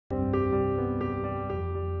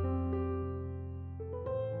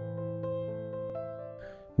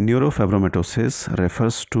Neurofibromatosis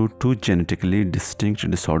refers to two genetically distinct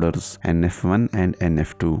disorders, NF1 and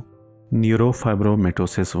NF2.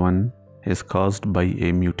 Neurofibromatosis 1 is caused by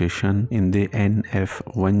a mutation in the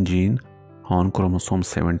NF1 gene on chromosome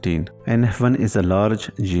 17. NF1 is a large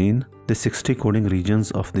gene. The 60 coding regions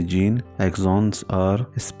of the gene exons are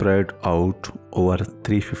spread out over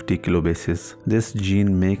 350 kilobases. This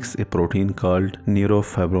gene makes a protein called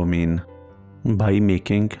neurofibromin. By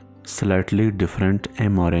making slightly different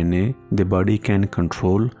mRNA, the body can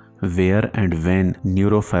control where and when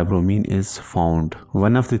neurofibromin is found.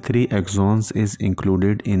 One of the three exons is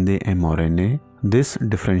included in the mRNA. This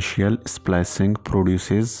differential splicing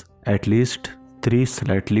produces at least 3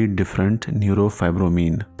 slightly different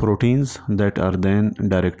neurofibromin proteins that are then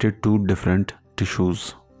directed to different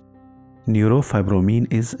tissues.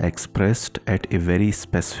 Neurofibromin is expressed at a very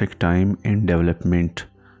specific time in development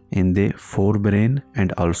in the forebrain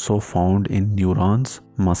and also found in neurons,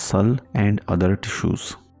 muscle, and other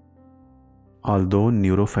tissues. Although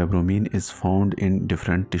neurofibromin is found in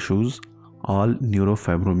different tissues, all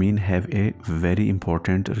neurofibromin have a very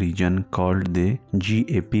important region called the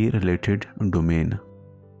GAP-related domain.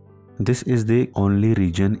 This is the only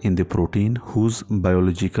region in the protein whose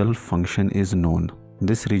biological function is known.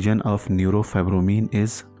 This region of neurofibromin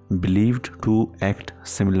is believed to act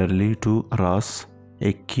similarly to RAS,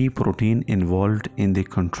 a key protein involved in the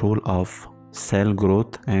control of cell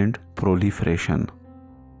growth and proliferation.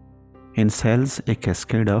 In cells, a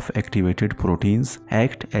cascade of activated proteins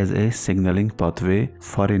act as a signaling pathway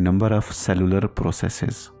for a number of cellular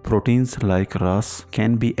processes. Proteins like RAS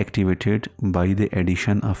can be activated by the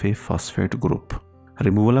addition of a phosphate group.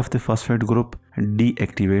 Removal of the phosphate group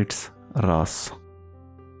deactivates RAS.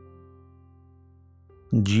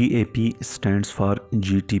 GAP stands for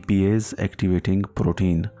GTPase activating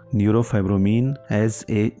protein. Neurofibromin as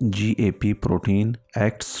a GAP protein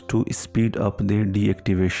acts to speed up the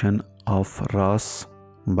deactivation of RAS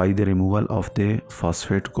by the removal of the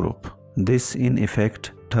phosphate group. This in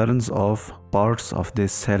effect turns off parts of the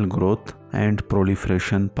cell growth and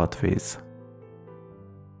proliferation pathways.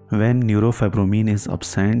 When neurofibromin is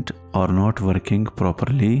absent or not working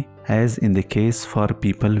properly, as in the case for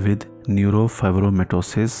people with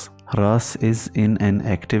neurofibromatosis, RAS is in an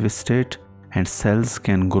active state and cells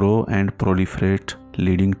can grow and proliferate,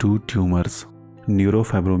 leading to tumors.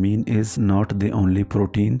 Neurofibromin is not the only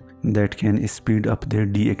protein that can speed up the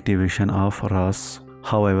deactivation of RAS.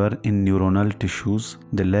 However, in neuronal tissues,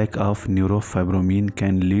 the lack of neurofibromin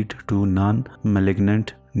can lead to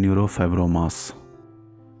non-malignant neurofibromas.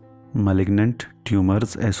 Malignant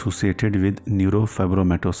tumors associated with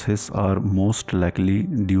neurofibromatosis are most likely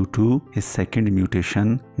due to a second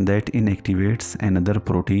mutation that inactivates another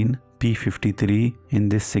protein, p53, in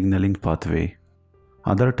this signaling pathway.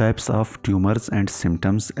 Other types of tumors and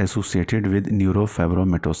symptoms associated with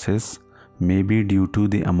neurofibromatosis may be due to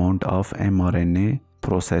the amount of mRNA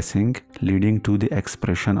processing leading to the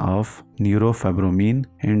expression of neurofibromin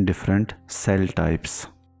in different cell types.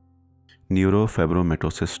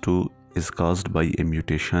 Neurofibromatosis 2 is caused by a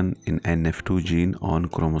mutation in NF2 gene on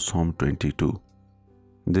chromosome 22.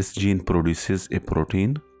 This gene produces a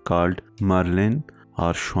protein called Merlin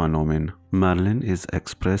or Schwannomin. Merlin is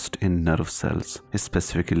expressed in nerve cells,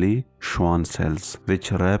 specifically Schwann cells,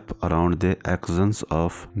 which wrap around the axons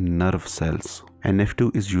of nerve cells.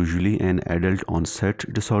 NF2 is usually an adult onset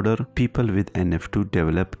disorder. People with NF2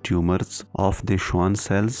 develop tumors of the Schwann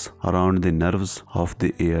cells around the nerves of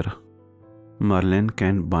the ear. Merlin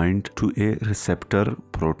can bind to a receptor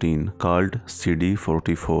protein called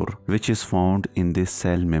CD44, which is found in the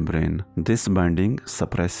cell membrane. This binding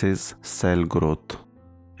suppresses cell growth.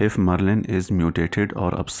 If Merlin is mutated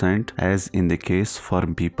or absent, as in the case for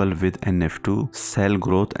people with NF2, cell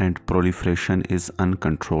growth and proliferation is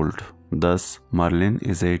uncontrolled. Thus, Merlin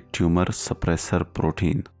is a tumor suppressor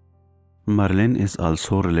protein. Merlin is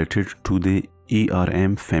also related to the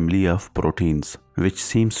ERM family of proteins, which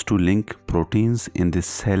seems to link proteins in the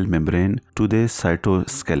cell membrane to the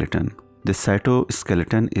cytoskeleton. The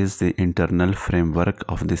cytoskeleton is the internal framework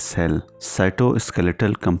of the cell.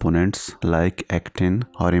 Cytoskeletal components like actin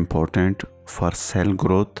are important for cell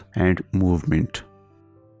growth and movement.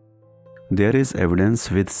 There is evidence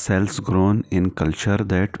with cells grown in culture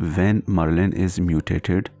that when Merlin is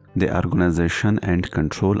mutated, the organization and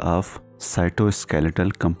control of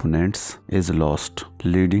cytoskeletal components is lost,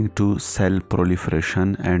 leading to cell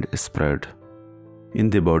proliferation and spread. In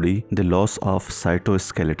the body, the loss of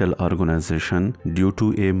cytoskeletal organization due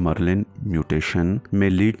to a Merlin mutation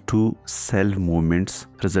may lead to cell movements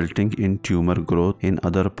resulting in tumor growth in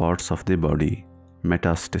other parts of the body,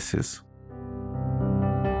 metastasis.